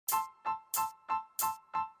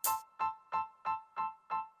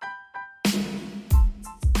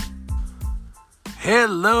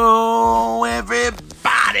Hello,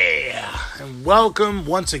 everybody, and welcome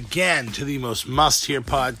once again to the most must-hear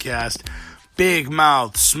podcast, Big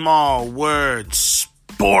Mouth, Small Words,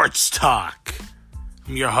 Sports Talk.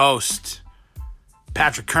 I'm your host,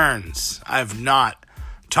 Patrick Kearns. I have not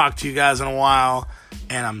talked to you guys in a while,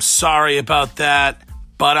 and I'm sorry about that,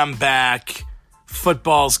 but I'm back.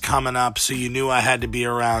 Football's coming up, so you knew I had to be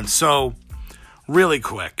around. So, really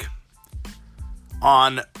quick,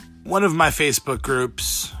 on one of my Facebook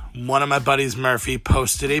groups, one of my buddies, Murphy,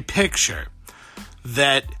 posted a picture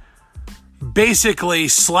that basically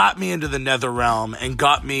slapped me into the nether realm and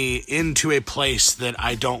got me into a place that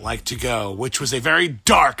I don't like to go, which was a very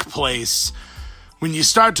dark place. When you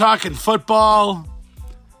start talking football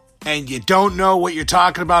and you don't know what you're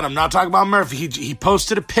talking about, I'm not talking about Murphy, he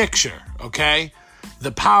posted a picture, okay?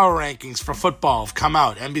 The power rankings for football have come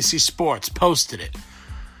out. NBC Sports posted it.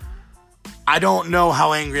 I don't know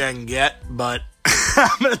how angry I can get, but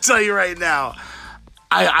I'm going to tell you right now,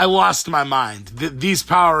 I lost my mind. These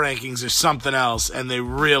power rankings are something else, and they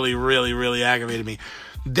really, really, really aggravated me.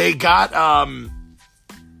 They got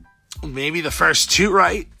maybe the first two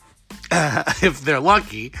right, if they're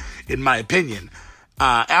lucky, in my opinion.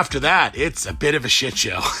 After that, it's a bit of a shit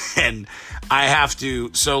show, and I have to...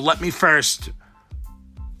 So let me first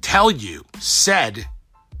tell you, said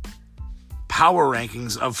power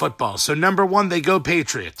rankings of football. So number one, they go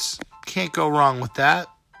Patriots. Can't go wrong with that.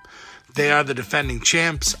 They are the defending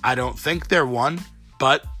champs. I don't think they're one,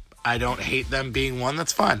 but I don't hate them being one.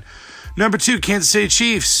 That's fine. Number two, Kansas City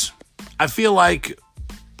Chiefs. I feel like,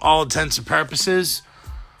 all intents and purposes,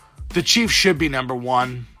 the Chiefs should be number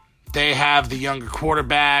one. They have the younger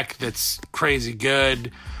quarterback that's crazy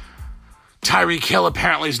good. Tyreek Hill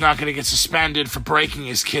apparently is not going to get suspended for breaking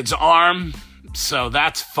his kid's arm. So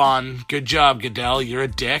that's fun. Good job, Goodell. You're a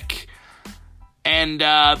dick. And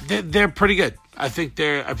they're pretty good. I think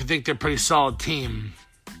they're a pretty solid team.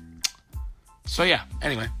 So yeah,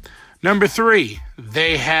 anyway. Number three,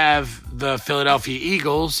 they have the Philadelphia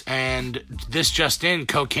Eagles, and this just in,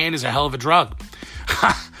 cocaine is a hell of a drug.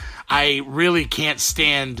 I really can't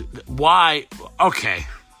stand why. Okay,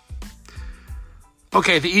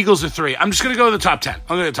 the Eagles are three. I'm just going to go to the top 10.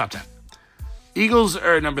 I'll go to the top 10. Eagles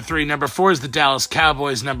are number three. Number four is the Dallas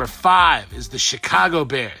Cowboys. Number five is the Chicago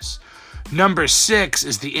Bears. Number six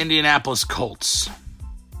is the Indianapolis Colts.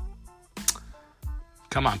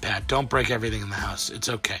 Come on, Pat. Don't break everything in the house. It's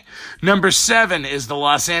okay. Number seven is the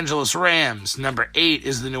Los Angeles Rams. Number 8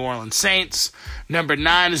 is the New Orleans Saints. Number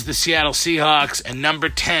 9 is the Seattle Seahawks. And number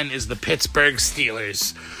 10 is the Pittsburgh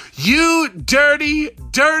Steelers. You dirty,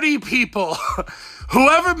 dirty people.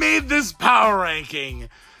 Whoever made this power ranking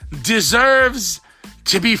deserves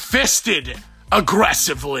to be fisted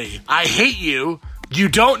aggressively. I hate you. You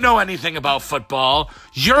don't know anything about football.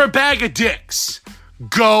 You're a bag of dicks.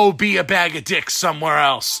 Go be a bag of dicks somewhere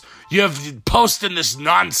else. You have posting this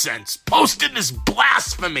nonsense, posting this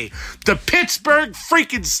blasphemy. The Pittsburgh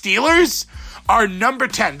freaking Steelers are number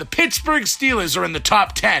 10. The Pittsburgh Steelers are in the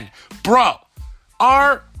top 10. Bro,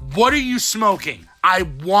 what are you smoking? I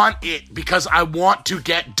want it because I want to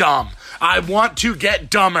get dumb. I want to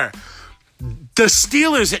get dumber. The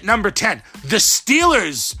Steelers at number 10. The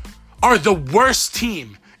Steelers are the worst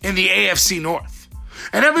team in the AFC North.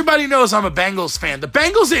 And everybody knows I'm a Bengals fan. The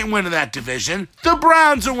Bengals ain't winning that division. The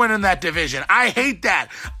Browns are winning that division. I hate that.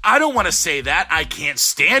 I don't want to say that. I can't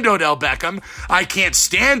stand Odell Beckham. I can't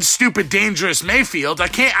stand stupid, dangerous Mayfield. I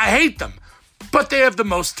hate them. But they have the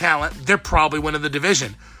most talent. They're probably winning the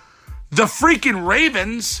division. The freaking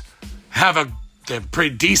Ravens they're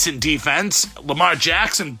pretty decent defense. Lamar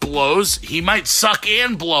Jackson blows. He might suck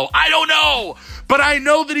and blow. I don't know. But I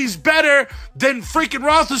know that he's better than freaking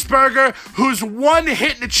Roethlisberger, who's one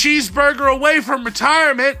hit and a cheeseburger away from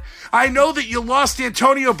retirement. I know that you lost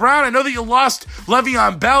Antonio Brown. I know that you lost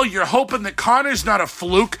Le'Veon Bell. You're hoping that Connor's not a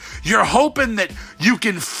fluke. You're hoping that you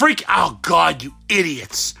can oh God, you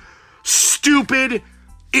idiots. Stupid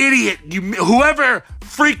idiot. Whoever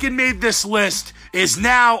freaking made this list is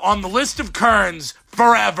now on the list of Kearns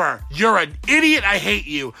forever. You're an idiot. I hate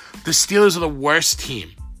you. The Steelers are the worst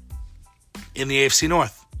team in the AFC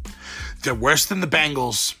North. They're worse than the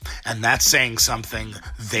Bengals, and that's saying something.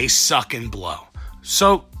 They suck and blow.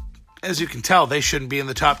 So, as you can tell, they shouldn't be in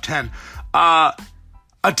the top 10. A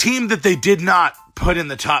team that they did not put in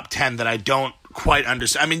the top 10 that I don't quite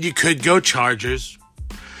understand. I mean, you could go Chargers.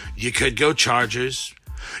 You could go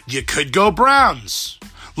Browns.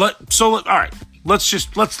 All right.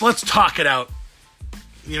 Let's talk it out.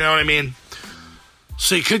 You know what I mean?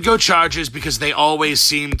 So you could go Chargers because they always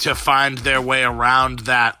seem to find their way around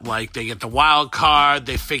that. Like, they get the wild card,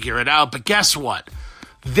 they figure it out. But guess what?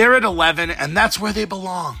 They're at 11, and that's where they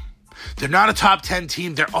belong. They're not a top 10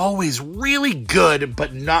 team. They're always really good,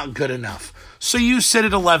 but not good enough. So you sit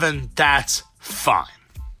at 11, that's fine.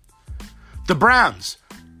 The Browns,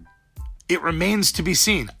 it remains to be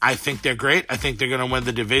seen. I think they're great. I think they're going to win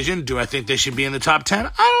the division. Do I think they should be in the top 10?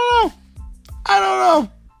 I don't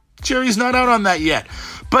know. Jury's not out on that yet.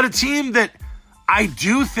 But a team that I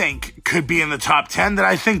do think could be in the top 10, that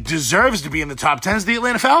I think deserves to be in the top 10, is the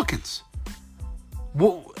Atlanta Falcons.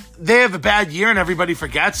 Well, they have a bad year and everybody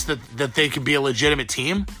forgets that they could be a legitimate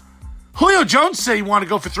team. Julio Jones said he wanted to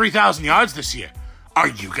go for 3,000 yards this year. Are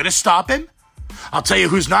you going to stop him? I'll tell you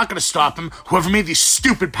who's not going to stop him. Whoever made these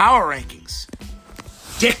stupid power rankings.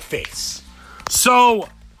 Dickface. So,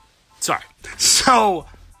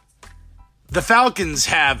 the Falcons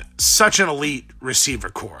have such an elite receiver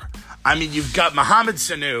core. I mean, you've got Mohamed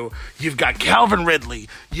Sanu, you've got Calvin Ridley,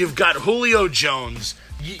 you've got Julio Jones.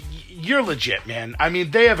 You're legit, man. I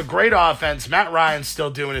mean, they have a great offense. Matt Ryan's still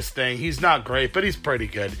doing his thing. He's not great, but he's pretty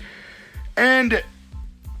good. And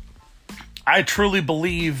I truly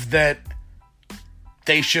believe that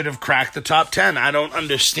they should have cracked the top 10. I don't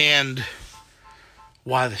understand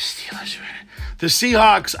why the Steelers are in it. The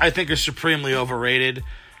Seahawks, I think, are supremely overrated.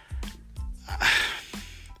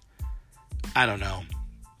 I don't know.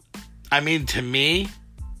 I mean, to me,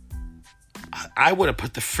 I would have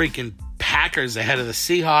put the freaking Packers ahead of the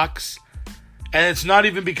Seahawks. And it's not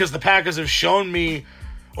even because the Packers have shown me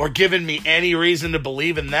or given me any reason to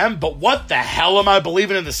believe in them, but what the hell am I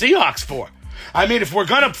believing in the Seahawks for? I mean, if we're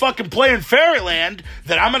going to fucking play in fairyland,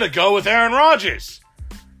 then I'm going to go with Aaron Rodgers.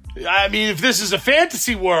 I mean, if this is a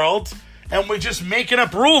fantasy world and we're just making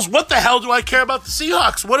up rules, what the hell do I care about the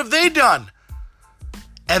Seahawks? What have they done?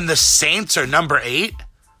 And the Saints are number 8?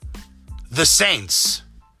 The Saints.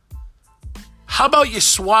 How about you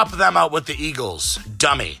swap them out with the Eagles?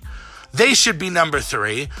 Dummy. They should be number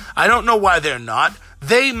 3. I don't know why they're not.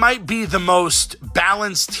 They might be the most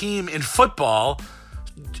balanced team in football.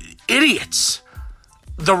 Idiots.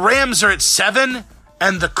 The Rams are at 7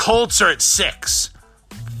 and the Colts are at 6.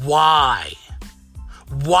 Why?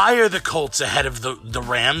 Why are the Colts ahead of the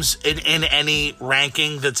Rams in any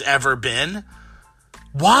ranking that's ever been?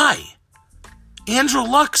 Why? Andrew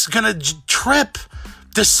Luck's going to trip.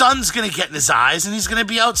 The sun's going to get in his eyes, and he's going to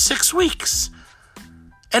be out 6 weeks.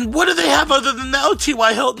 And what do they have other than that? Oh,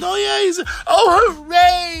 T.Y. Hilton. Oh, yeah,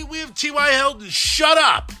 hooray! We have T.Y. Hilton. Shut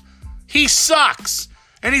up. He sucks.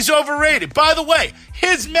 And he's overrated. By the way,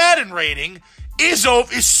 his Madden rating is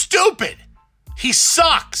stupid. He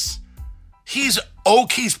sucks. He's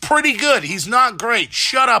pretty good. He's not great.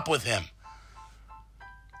 Shut up with him.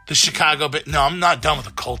 The Chicago... No, I'm not done with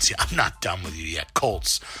the Colts yet. I'm not done with you yet,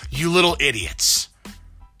 Colts. You little idiots.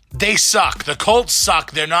 They suck. The Colts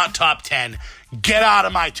suck. They're not top 10. Get out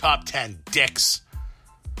of my top 10, dicks.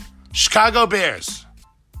 Chicago Bears.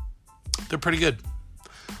 They're pretty good.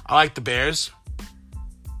 I like the Bears.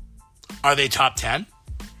 Are they top 10?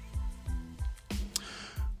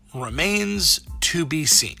 Remains to be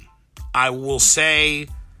seen. I will say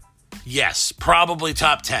yes, probably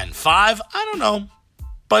top 10. 5? I don't know.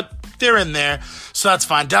 But they're in there, so that's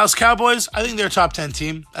fine. Dallas Cowboys, I think they're a top 10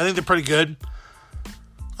 team. I think they're pretty good.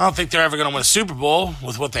 I don't think they're ever going to win a Super Bowl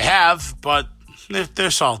with what they have, but they're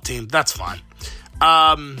a solid team. That's fine.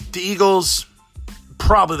 The Eagles,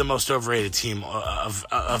 probably the most overrated team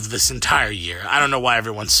of this entire year. I don't know why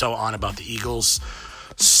everyone's so on about the Eagles.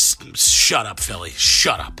 Shut up, Philly.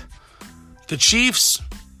 Shut up. The Chiefs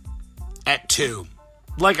at 2.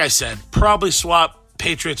 Like I said, probably swap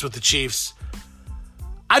Patriots with the Chiefs.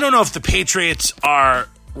 I don't know if the Patriots are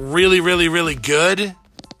really, really, really good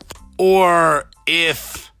or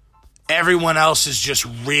if everyone else is just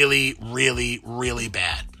really, really, really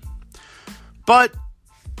bad. But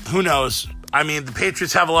who knows? I mean, the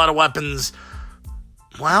Patriots have a lot of weapons.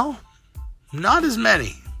 Well, not as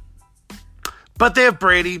many. But they have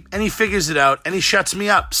Brady, and he figures it out, and he shuts me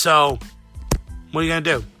up. So, what are you going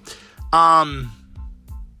to do? I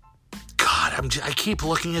keep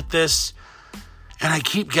looking at this, and I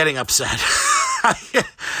keep getting upset.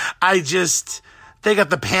 They got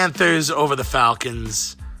the Panthers over the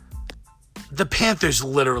Falcons. The Panthers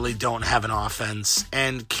literally don't have an offense,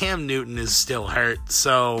 and Cam Newton is still hurt,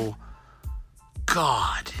 so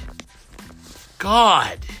God.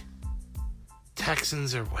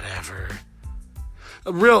 Texans or whatever.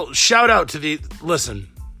 A real shout out to listen,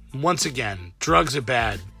 once again, drugs are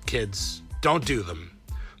bad, kids. Don't do them.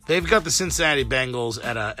 They've got the Cincinnati Bengals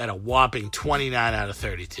at a whopping 29 out of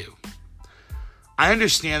 32. I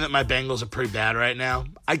understand that my Bengals are pretty bad right now.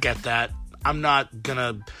 I get that. I'm not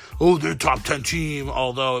gonna, they're a top 10 team,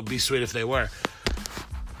 although it'd be sweet if they were.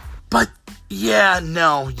 But Yeah,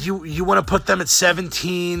 no. You want to put them at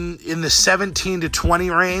 17, in the 17 to 20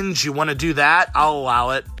 range? You want to do that? I'll allow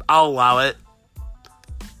it.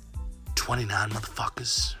 29,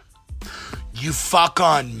 motherfuckers. You fuck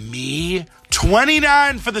on me?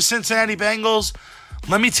 29 for the Cincinnati Bengals?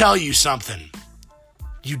 Let me tell you something.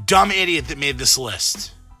 You dumb idiot that made this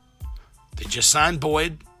list. They just signed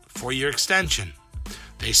Boyd, 4-year extension.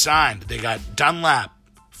 They got Dunlap,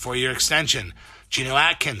 4-year extension. Geno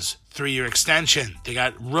Atkins, 3-year extension. They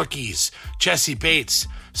got rookies, Jesse Bates,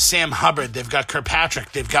 Sam Hubbard. They've got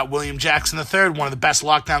Kirkpatrick. They've got William Jackson III, one of the best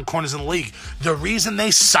lockdown corners in the league. The reason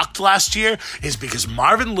they sucked last year is because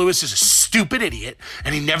Marvin Lewis is a stupid idiot,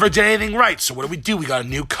 and he never did anything right. So what do? We got a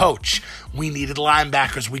new coach. We needed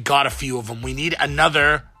linebackers. We got a few of them. We need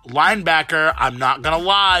another linebacker. I'm not going to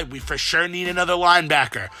lie. We for sure need another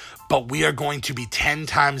linebacker. But we are going to be 10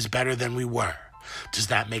 times better than we were. Does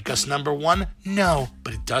that make us number one? No,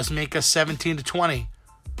 but it does make us 17 to 20.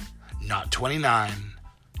 Not 29.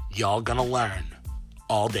 Y'all gonna learn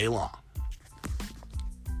all day long.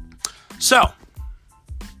 So,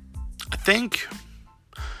 I think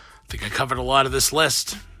I covered a lot of this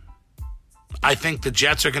list. I think the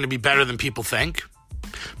Jets are going to be better than people think.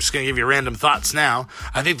 I'm just going to give you random thoughts now.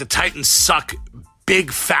 I think the Titans suck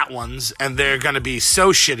big fat ones, and they're going to be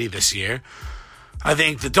so shitty this year. I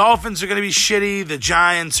think the Dolphins are going to be shitty. The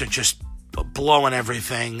Giants are just blowing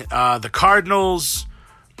everything. The Cardinals,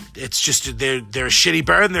 it's just they're a shitty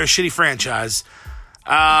bird and they're a shitty franchise.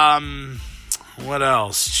 What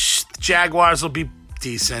else? Jaguars will be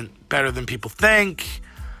decent, better than people think.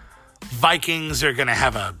 Vikings are going to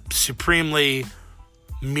have a supremely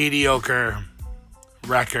mediocre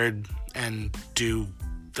record and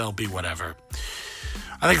they'll be whatever.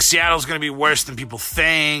 I think Seattle's going to be worse than people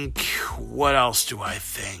think. What else do I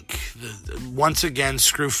think? Once again,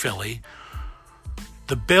 screw Philly.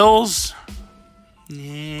 The Bills,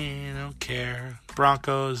 don't care.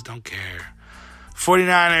 Broncos, don't care.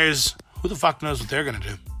 49ers, who the fuck knows what they're going to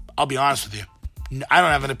do? I'll be honest with you. I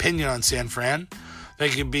don't have an opinion on San Fran. They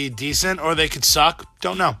could be decent or they could suck.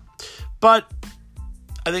 Don't know. But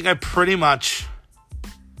I think I pretty much,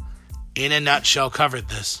 in a nutshell, covered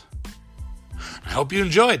this. I hope you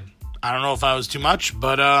enjoyed. I don't know if I was too much,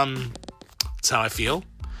 but that's how I feel.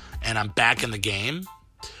 And I'm back in the game.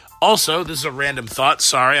 Also, this is a random thought.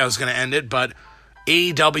 Sorry, I was going to end it, but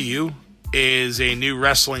AEW is a new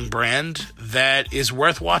wrestling brand that is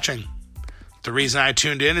worth watching. The reason I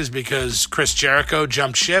tuned in is because Chris Jericho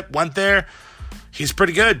jumped ship, went there. He's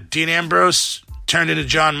pretty good. Dean Ambrose turned into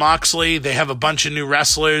Jon Moxley. They have a bunch of new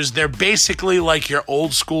wrestlers. They're basically like your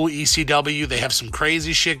old school ECW. They have some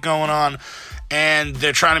crazy shit going on, and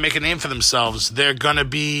they're trying to make a name for themselves. They're going to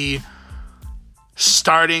be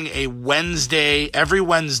starting a Wednesday, every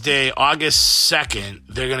Wednesday, August 2nd,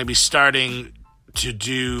 they're going to be starting to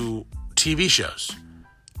do TV shows.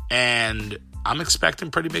 And I'm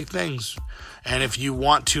expecting pretty big things. And if you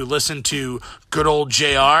want to listen to good old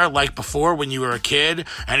JR like before when you were a kid,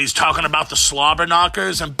 and he's talking about the slobber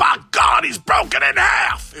knockers, and by God, he's broken in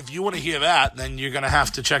half. If you want to hear that, then you're going to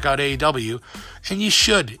have to check out AEW. And you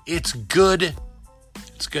should. It's good.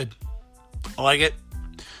 It's good. I like it.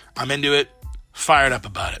 I'm into it. Fired up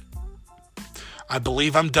about it. I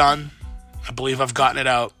believe I'm done. I believe I've gotten it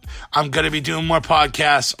out. I'm going to be doing more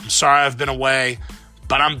podcasts. I'm sorry I've been away,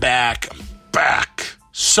 but I'm back. I'm back.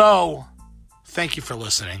 So, thank you for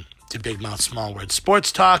listening to Big Mouth Small Words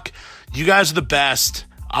Sports Talk. You guys are the best.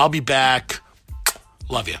 I'll be back.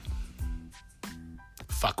 Love you.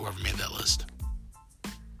 Fuck whoever made that list.